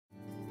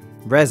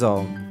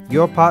RESOL,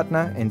 your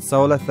partner in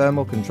solar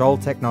thermal control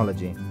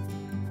technology.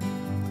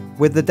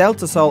 With the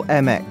DeltaSol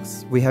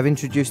MX, we have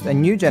introduced a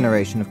new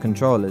generation of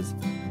controllers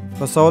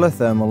for solar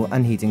thermal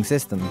and heating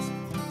systems.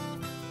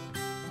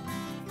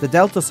 The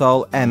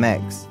DeltaSol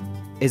MX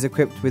is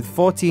equipped with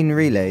 14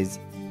 relays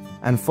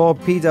and 4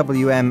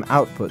 PWM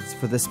outputs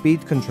for the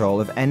speed control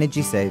of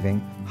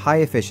energy-saving,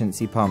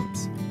 high-efficiency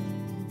pumps.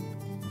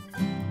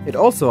 It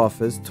also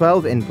offers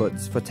 12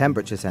 inputs for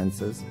temperature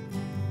sensors,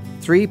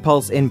 3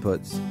 pulse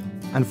inputs,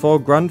 and 4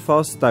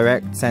 Grundfos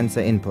direct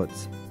sensor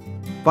inputs.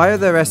 Via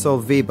the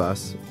RESOL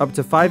V-Bus, up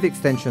to 5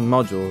 extension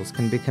modules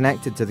can be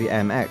connected to the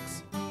MX,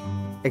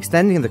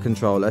 extending the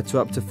controller to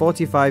up to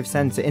 45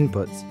 sensor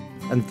inputs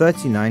and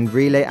 39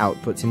 relay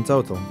outputs in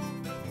total.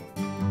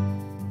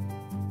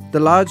 The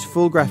large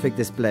full graphic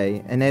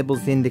display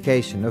enables the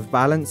indication of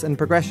balance and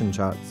progression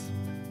charts.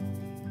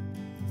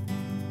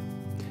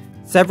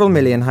 Several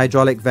million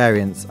hydraulic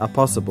variants are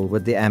possible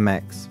with the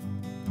MX.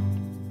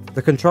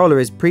 The controller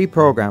is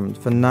pre-programmed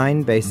for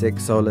 9 basic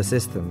solar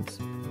systems,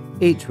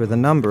 each with a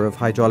number of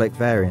hydraulic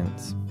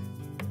variants.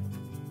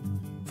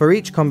 For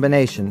each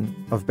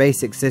combination of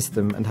basic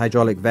system and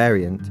hydraulic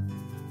variant,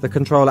 the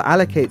controller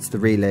allocates the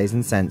relays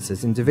and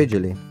sensors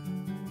individually.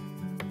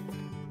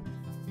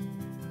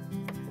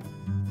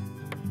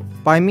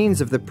 By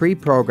means of the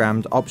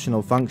pre-programmed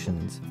optional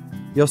functions,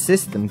 your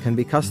system can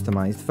be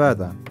customized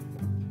further.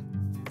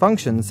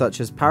 Functions such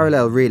as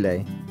parallel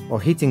relay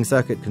or heating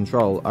circuit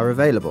control are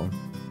available.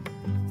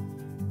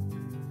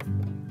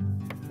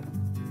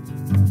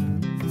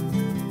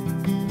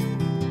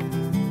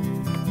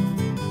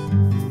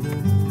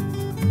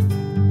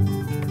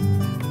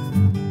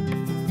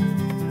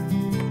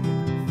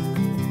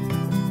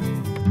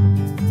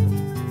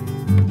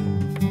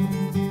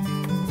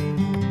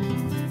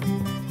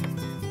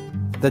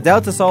 The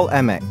DeltaSol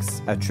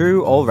MX, a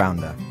true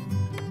all-rounder.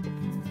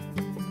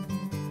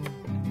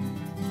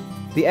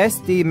 The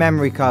SD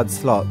memory card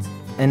slot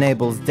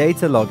enables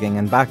data logging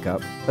and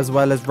backup, as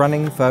well as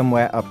running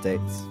firmware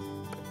updates.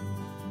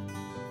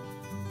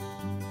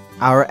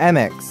 Our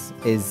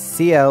MX is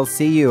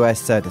CL/CUS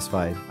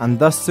certified and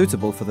thus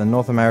suitable for the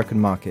North American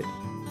market.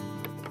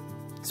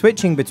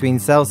 Switching between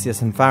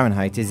Celsius and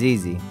Fahrenheit is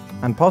easy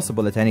and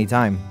possible at any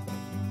time.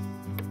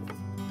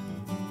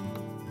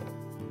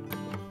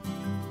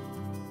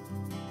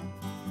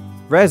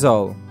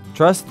 RESOL,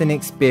 trust in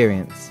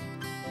experience.